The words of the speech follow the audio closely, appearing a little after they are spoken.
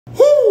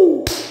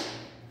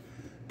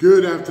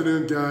Good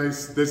afternoon,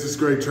 guys. This is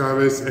Greg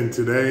Travis, and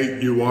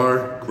today you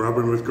are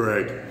Grubbing with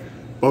Greg.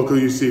 Buckle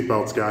your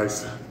seatbelts,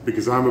 guys,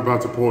 because I'm about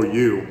to pour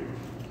you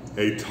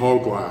a tall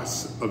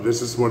glass of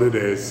This Is What It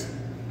Is,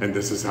 and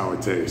this is how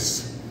it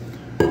tastes.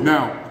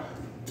 Now,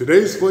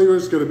 today's flavor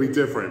is going to be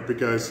different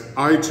because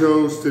I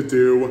chose to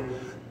do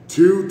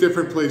two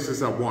different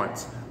places at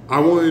once.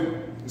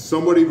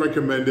 Somebody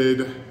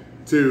recommended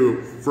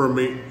for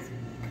me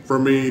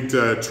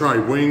to try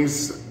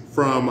wings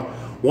from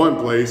one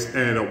place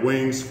and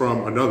wings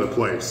from another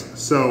place.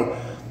 So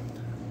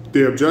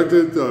the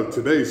objective of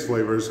today's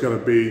flavor is going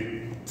to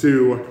be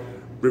to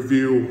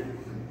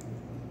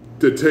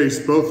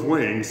taste both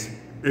wings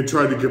and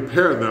try to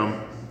compare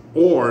them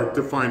or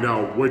to find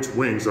out which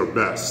wings are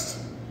best.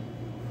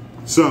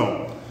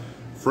 So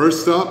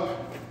first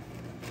up,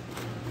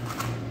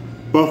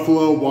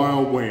 Buffalo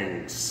Wild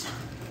Wings.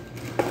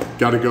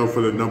 Got to go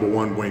for the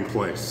 #1 wing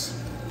place.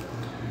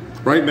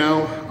 Right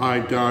now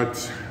I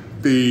got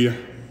the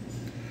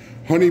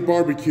honey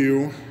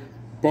barbecue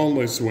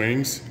boneless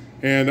wings,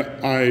 and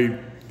I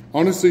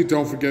honestly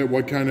forget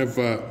what kind of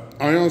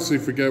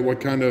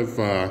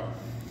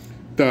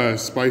the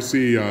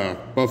spicy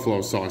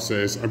buffalo sauce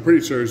is. I'm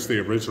pretty sure it's the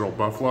original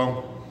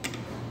buffalo.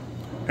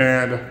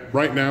 And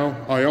right now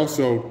I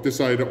also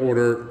decided to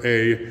order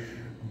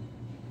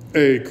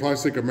a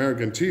classic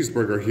American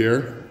cheeseburger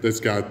here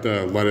that's got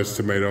the lettuce,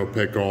 tomato,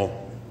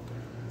 pickle,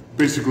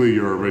 basically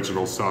your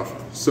original stuff.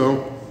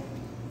 So,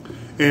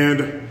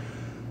 and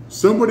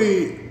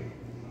somebody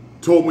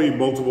told me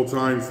multiple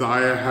times that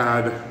I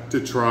had to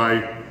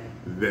try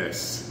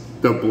this,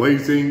 the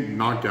blazing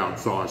knockout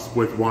sauce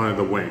with one of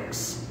the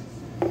wings.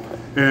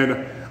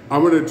 And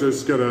I'm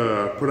just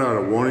gonna put out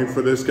a warning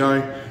for this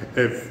guy.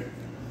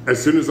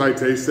 As soon as I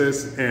taste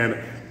this, and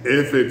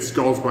if it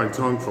scalds my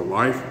tongue for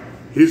life,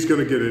 he's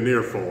gonna get an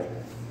earful.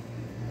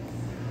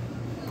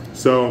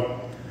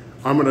 So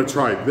I'm gonna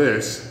try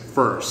this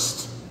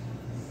first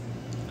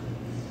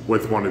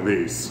with one of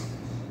these.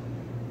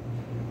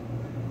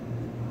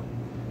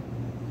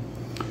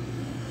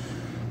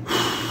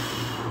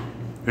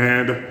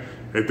 And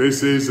if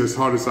this is as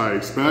hot as I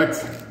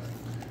expect,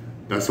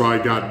 that's why I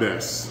got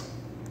this.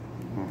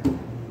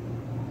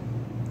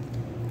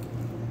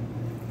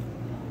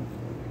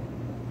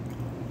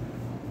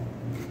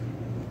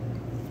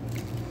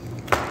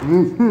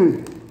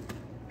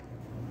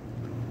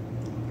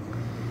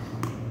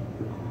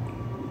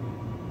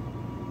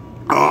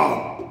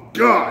 Oh,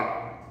 God.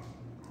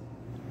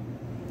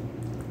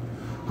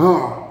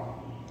 Oh.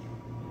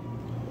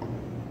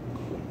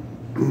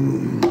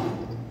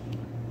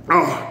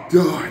 Oh,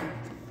 God.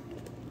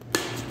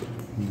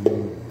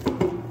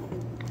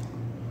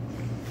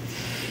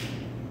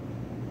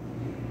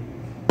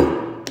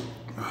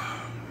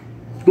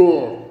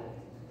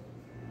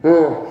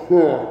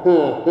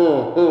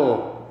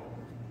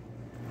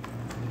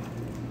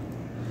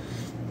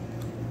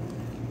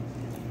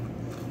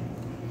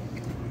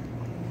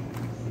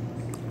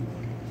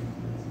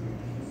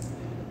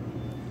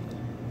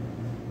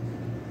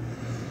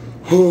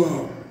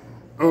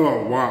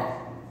 Oh, wow.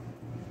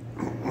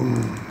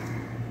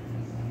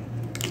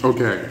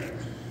 Okay,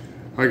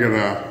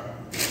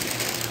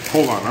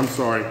 hold on, I'm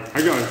sorry.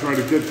 I gotta try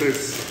to get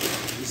this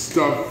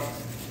stuff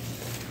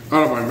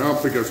out of my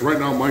mouth because right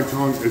now my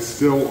tongue is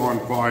still on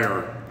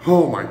fire.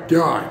 Oh my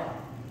God.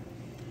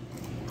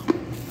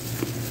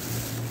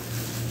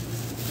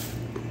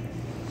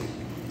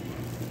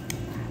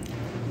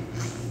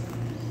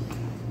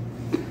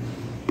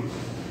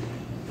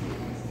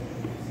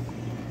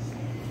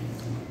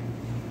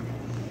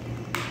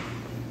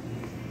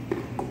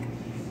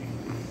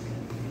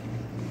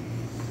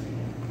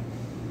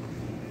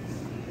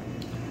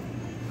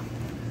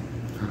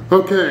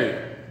 Okay,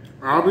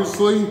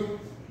 obviously,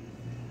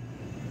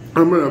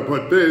 I'm gonna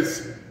put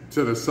this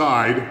to the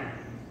side.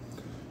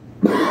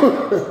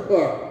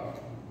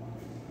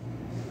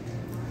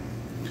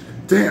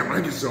 Damn,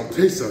 I can still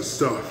taste that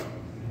stuff.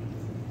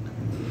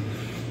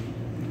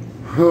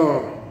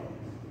 Oh.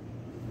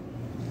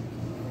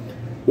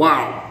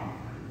 Wow.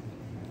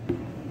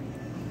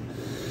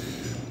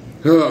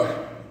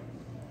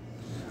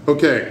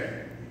 Okay.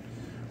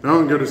 Now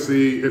I'm gonna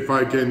see if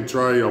I can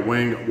try a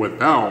wing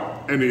without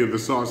any of the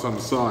sauce on the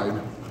side.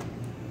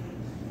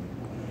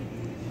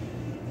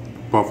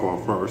 Buffalo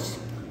first.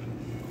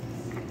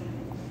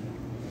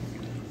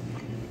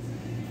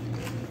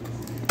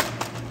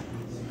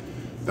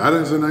 That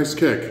is a nice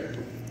kick.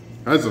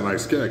 That's a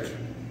nice kick.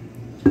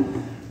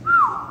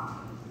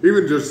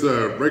 Even just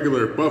the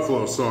regular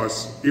buffalo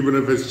sauce, even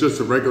if it's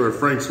just a regular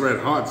Frank's Red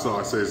Hot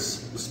sauce,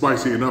 is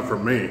spicy enough for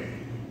me.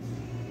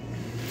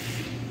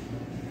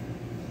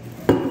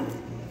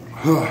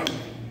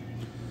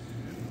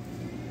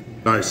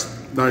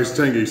 Nice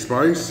tangy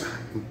spice.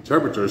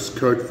 Temperature's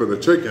cooked for the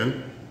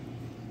chicken.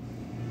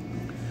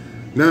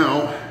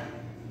 Now,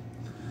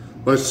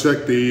 let's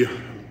check the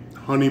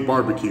honey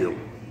barbecue.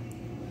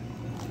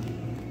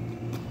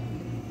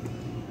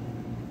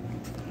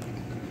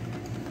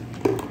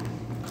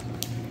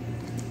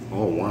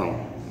 Oh,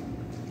 wow.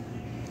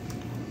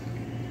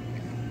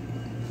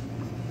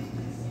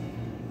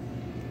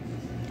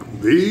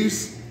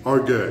 These are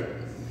good.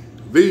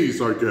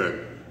 These are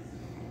good.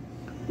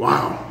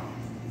 Wow.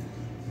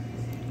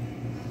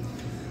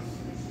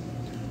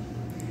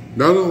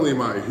 Not only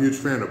am I a huge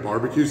fan of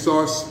barbecue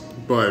sauce,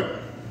 but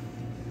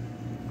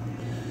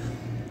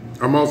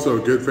I'm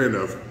also a good fan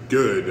of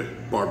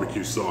good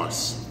barbecue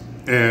sauce.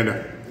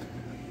 And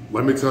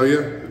let me tell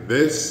you,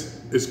 this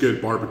is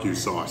good barbecue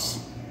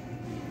sauce.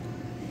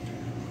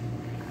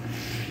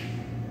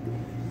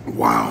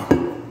 Wow.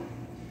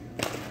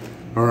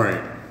 All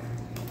right.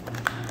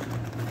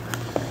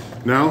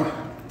 Now,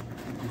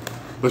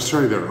 let's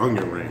try their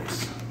onion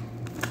rings.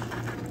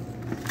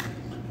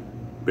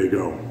 Big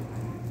O.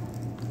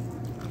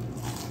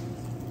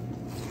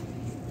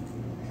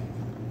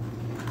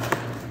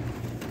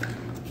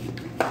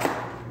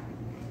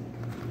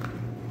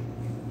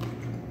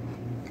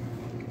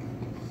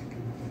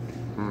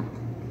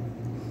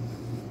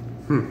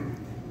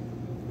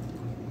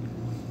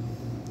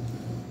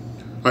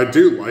 I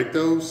do like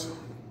those,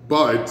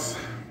 but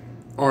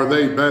are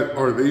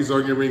these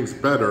onion rings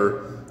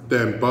better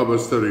than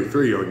Bubba's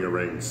 33 onion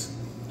rings?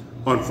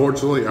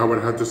 Unfortunately, I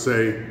would have to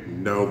say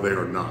no, they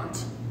are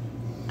not.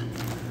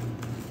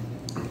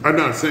 I'm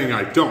not saying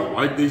I don't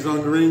like these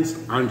onion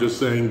rings. I'm just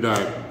saying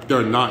that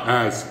they're not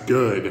as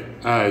good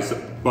as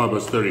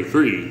Bubba's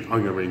 33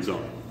 onion rings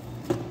are.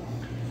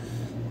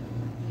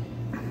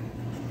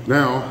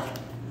 Now,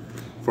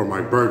 for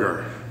my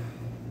burger.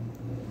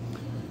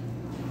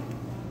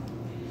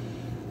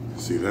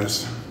 See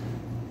this?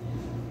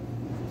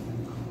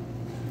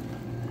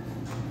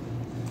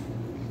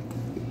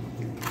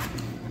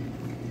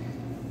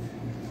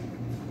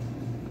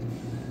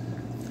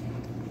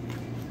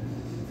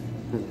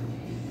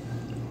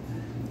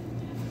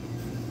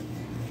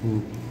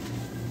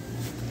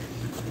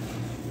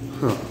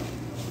 Huh.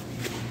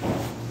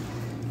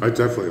 I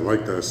definitely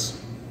like this.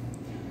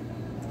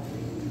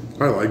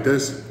 I like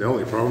this. The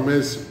only problem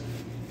is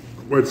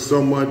with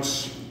so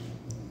much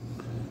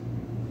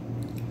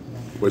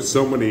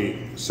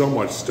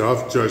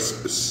stuff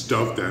just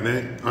stuffed in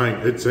it.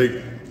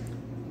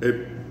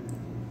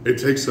 It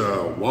takes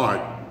a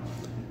lot.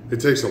 It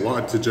takes a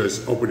lot to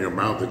just open your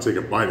mouth and take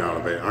a bite out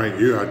of it.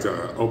 You have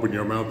to open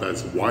your mouth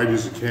as wide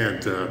as you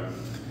can to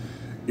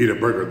eat a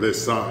burger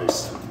this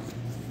size.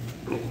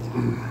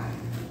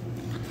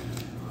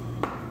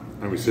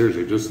 I mean,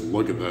 seriously, just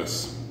look at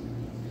this.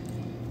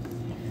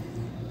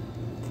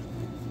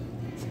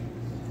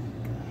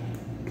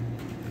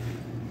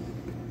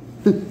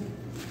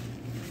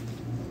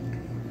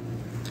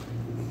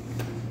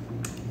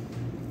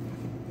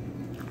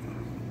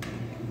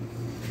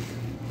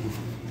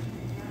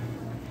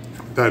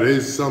 That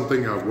is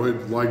something I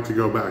would like to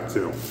go back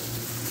to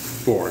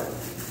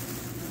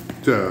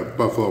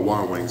Buffalo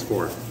Wild Wings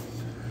for.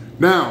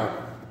 Now,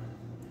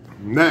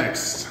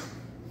 next,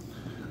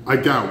 I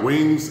got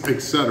wings,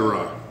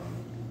 etc.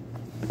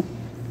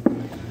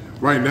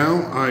 Right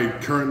now, I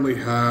currently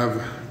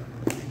have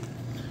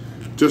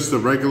just the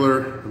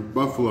regular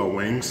buffalo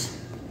wings.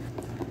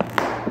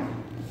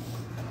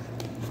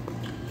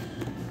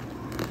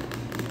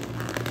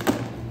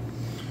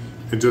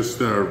 And just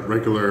the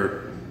regular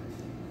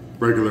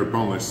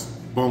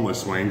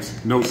boneless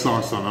wings, no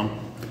sauce on them.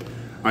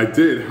 I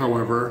did,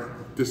 however,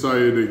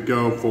 decided to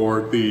go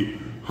for the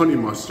honey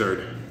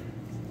mustard.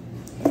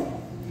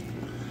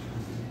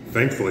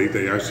 Thankfully,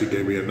 they actually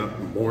gave me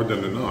more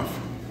than enough.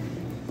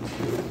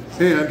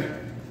 And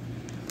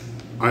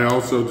I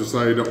also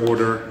decided to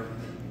order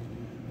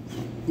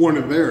one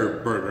of their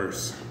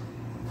burgers.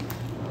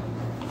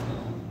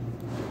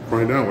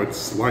 Right now, it's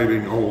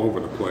sliding all over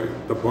the place.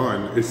 The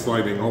bun is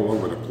sliding all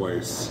over the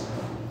place.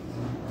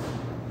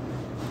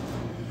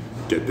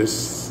 Get this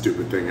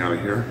stupid thing out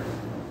of here.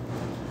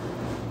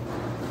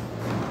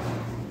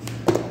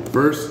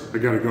 First, I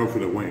gotta go for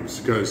the wings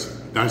because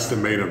that's the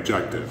main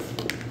objective.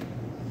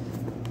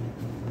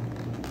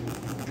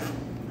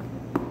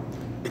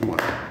 Come on.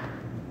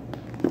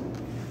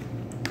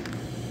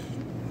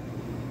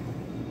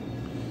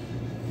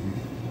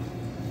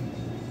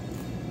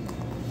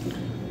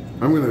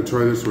 I'm gonna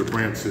try this with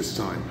ranch this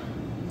time.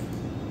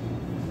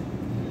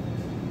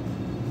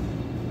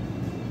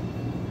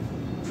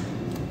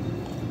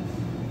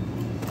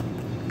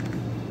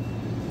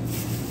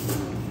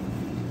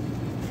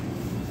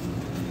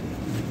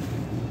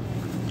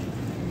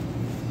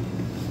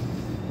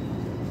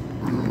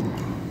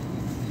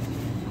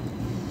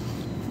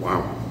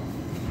 Wow.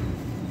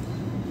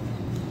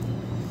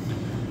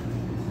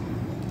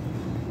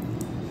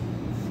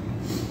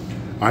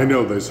 I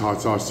know this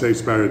hot sauce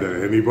tastes better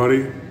than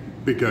anybody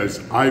because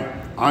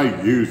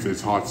I use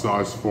this hot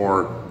sauce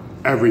for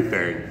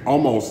everything,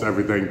 almost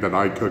everything that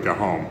I cook at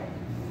home.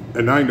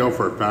 And I know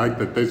for a fact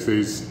that this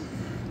is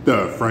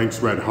the Frank's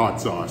Red Hot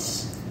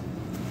Sauce.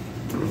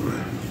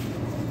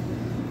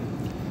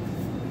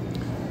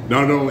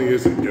 Not only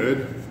is it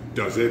good,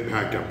 does it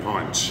pack a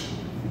punch.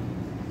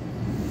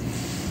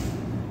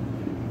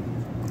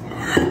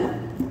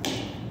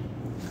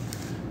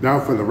 Now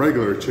for the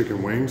regular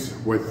chicken wings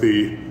with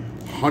the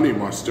honey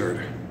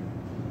mustard.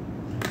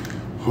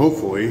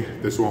 Hopefully,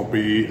 this won't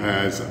be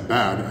as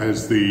bad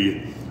as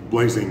the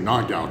blazing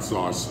knockout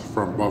sauce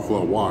from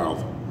Buffalo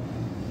Wild.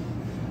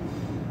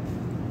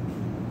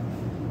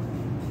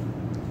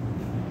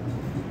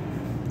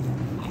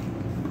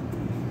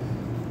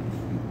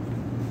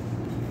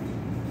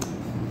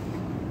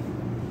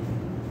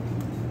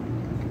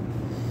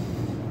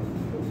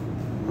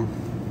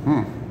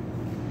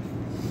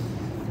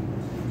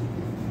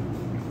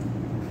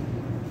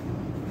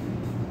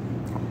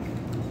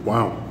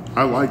 Wow,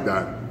 I like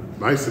that.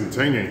 Nice and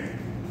tangy.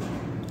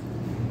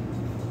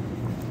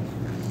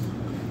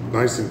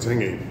 Nice and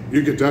tangy.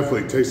 You could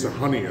definitely taste the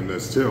honey in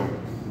this too.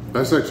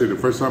 That's actually the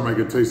first time I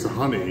could taste the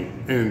honey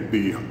in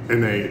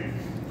a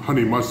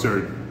honey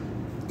mustard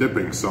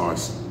dipping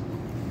sauce.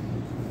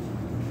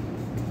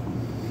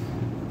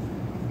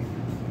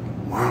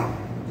 Wow.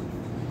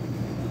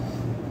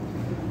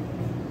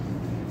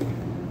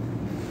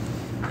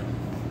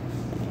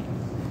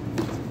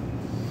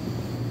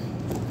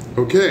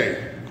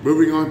 Okay,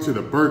 moving on to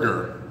the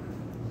burger.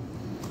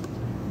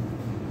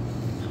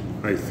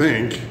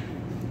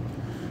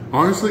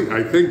 Honestly,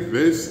 I think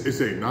this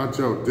is a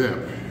nacho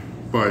dip,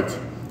 but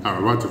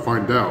I'm about to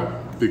find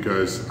out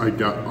because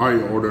I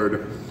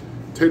ordered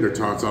tater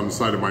tots on the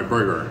side of my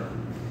burger.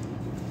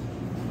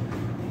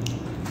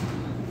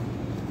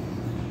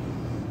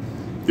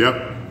 Yep,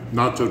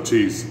 nacho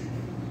cheese.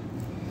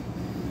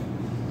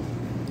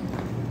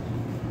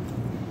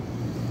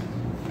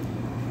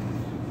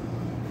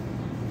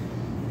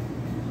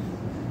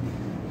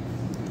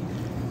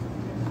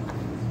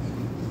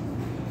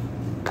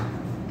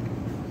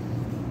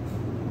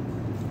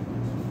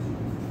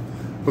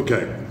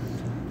 Okay,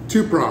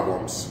 two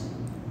problems.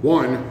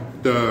 One,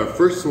 the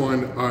first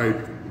tater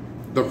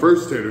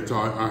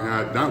tot I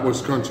had, that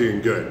was crunchy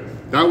and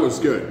good. That was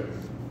good.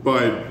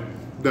 But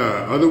the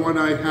other one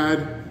I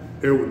had,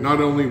 it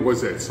not only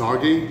was it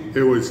soggy,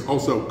 it was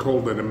also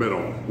cold in the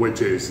middle,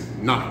 which is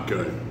not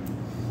good.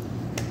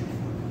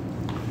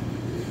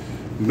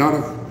 Not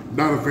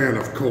a fan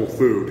of cold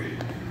food.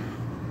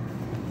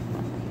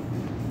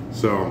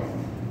 So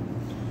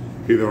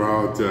either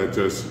I'll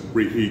just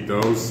reheat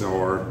those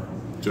or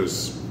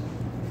just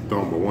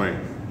throw them away.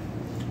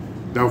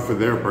 Now for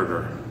their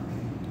burger.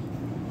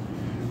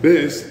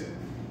 This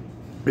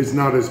is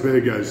not as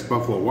big as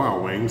Buffalo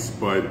Wild Wings,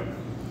 but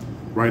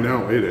right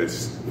now it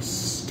is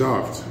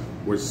stuffed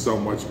with so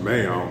much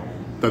mayo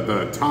that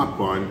the top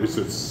bun is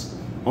just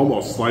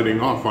almost sliding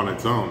off on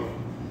its own.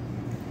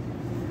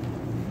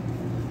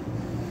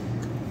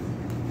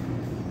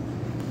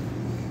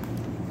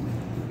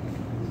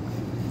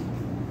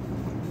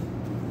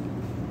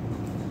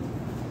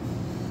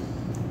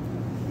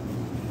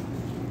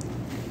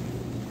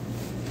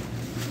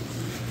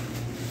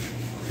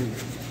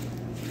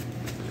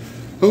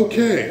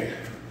 Okay,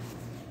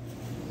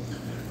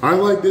 I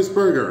like this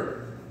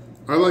burger.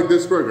 I'm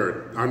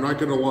not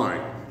gonna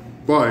lie,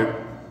 but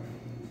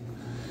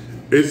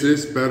is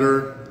this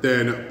better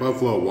than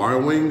Buffalo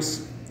Wild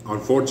Wings?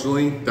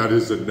 Unfortunately, that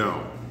is a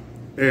no.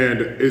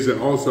 And is it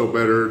also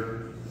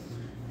better,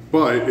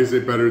 but is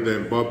it better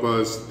than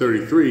Bubba's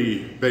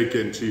 33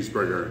 bacon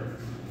cheeseburger?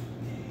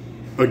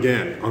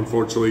 Again,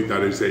 unfortunately,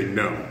 that is a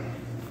no.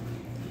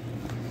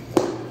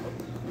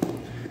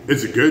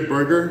 It's a good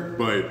burger,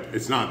 but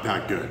it's not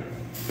that good.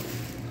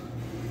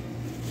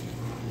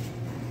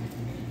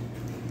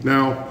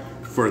 Now,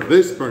 for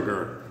this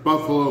burger,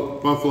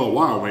 Buffalo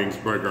Wild Wings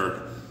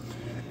burger,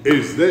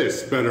 is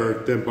this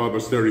better than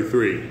Bubba's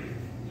 33?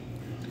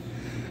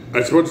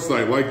 As much as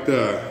I like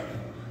the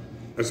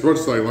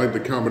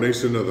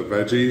combination of the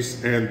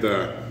veggies and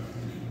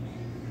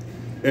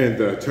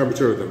the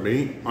temperature of the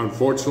meat,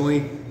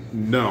 unfortunately,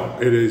 no,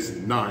 it is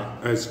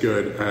not as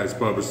good as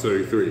Bubba's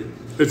 33.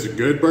 It's a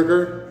good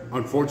burger.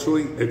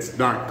 Unfortunately, it's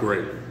not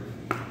great.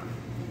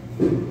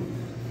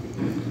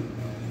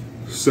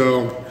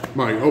 So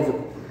my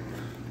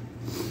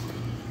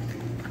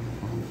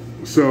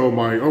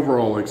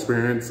overall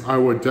experience, I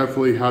would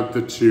definitely have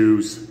to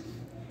choose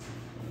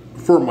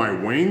for my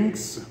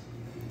wings.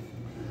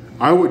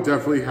 I would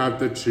definitely have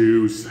to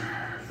choose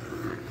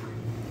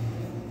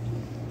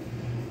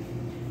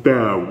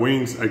the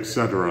wings,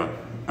 etc.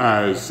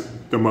 as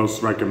the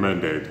most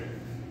recommended.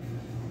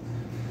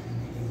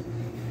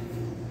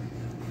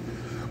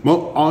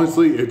 Well,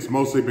 honestly, it's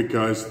mostly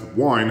because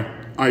one,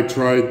 I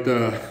tried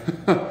the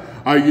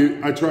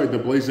I tried the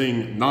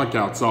blazing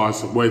knockout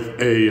sauce with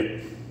a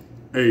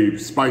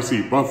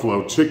spicy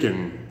buffalo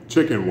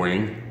chicken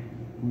wing,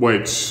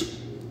 which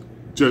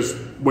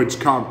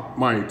caught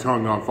my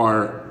tongue on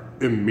fire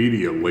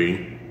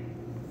immediately.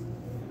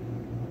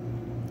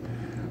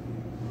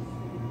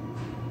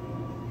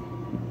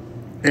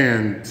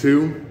 And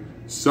two,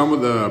 some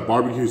of the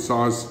barbecue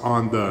sauce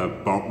on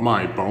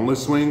my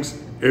boneless wings,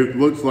 it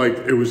looked like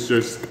it was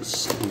just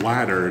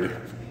splattered.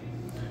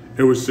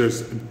 It was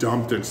just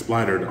dumped and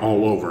splattered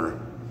all over.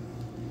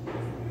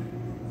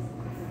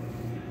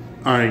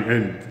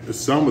 And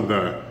some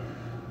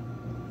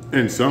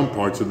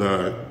parts of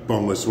the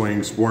boneless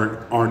wings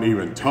aren't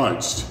even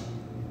touched.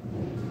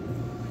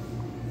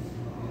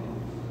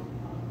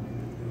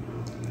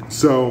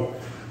 So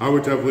I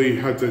would definitely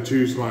have to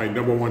choose my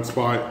 #1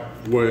 spot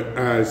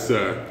as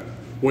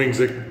Wings,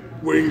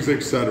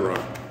 ECSETERA.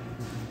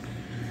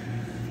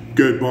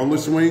 Good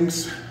boneless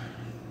wings,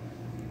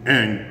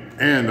 and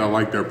I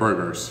like their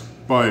burgers.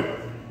 But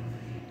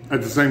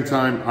at the same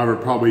time, I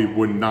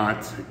would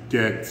not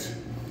get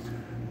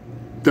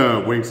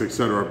the Wings,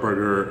 ECSETERA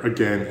burger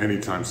again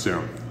anytime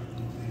soon.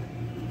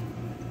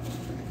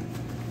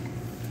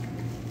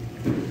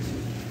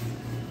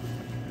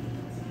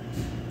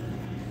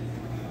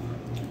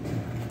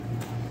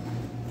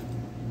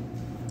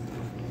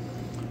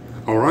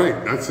 All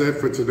right, that's it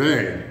for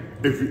today.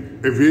 If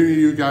any of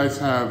you guys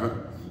have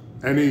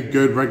any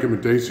good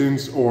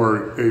recommendations,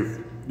 or if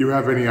you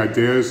have any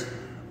ideas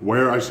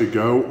where I should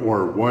go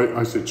or what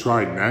I should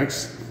try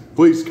next,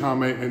 please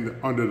comment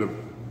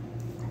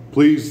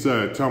please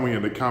tell me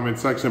in the comment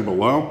section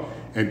below,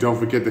 and don't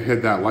forget to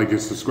hit that like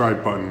and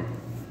subscribe button.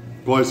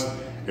 Plus,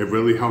 it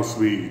really helps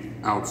me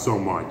out so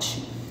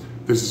much.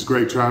 This is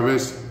Greg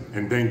Travis,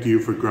 and thank you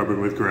for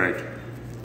grubbing with Greg.